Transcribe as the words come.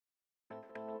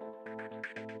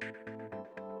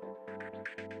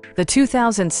The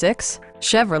 2006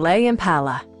 Chevrolet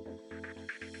Impala.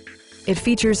 It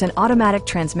features an automatic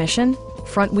transmission,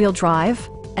 front-wheel drive,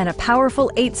 and a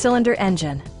powerful 8-cylinder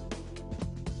engine.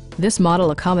 This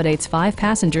model accommodates 5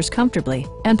 passengers comfortably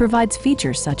and provides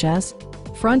features such as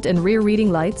front and rear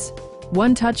reading lights,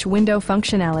 one-touch window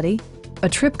functionality, a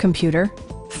trip computer,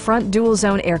 front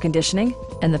dual-zone air conditioning,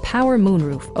 and the power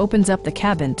moonroof opens up the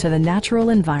cabin to the natural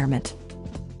environment.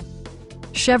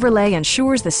 Chevrolet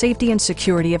ensures the safety and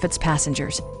security of its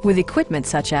passengers with equipment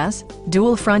such as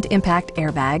dual front impact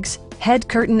airbags, head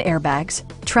curtain airbags,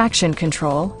 traction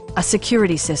control, a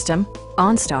security system,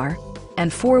 OnStar,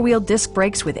 and 4-wheel disc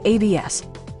brakes with ABS.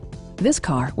 This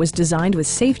car was designed with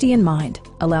safety in mind,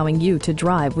 allowing you to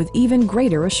drive with even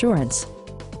greater assurance.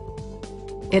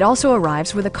 It also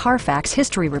arrives with a Carfax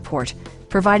history report,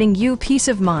 providing you peace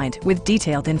of mind with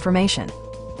detailed information.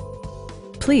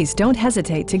 Please don't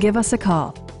hesitate to give us a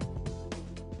call.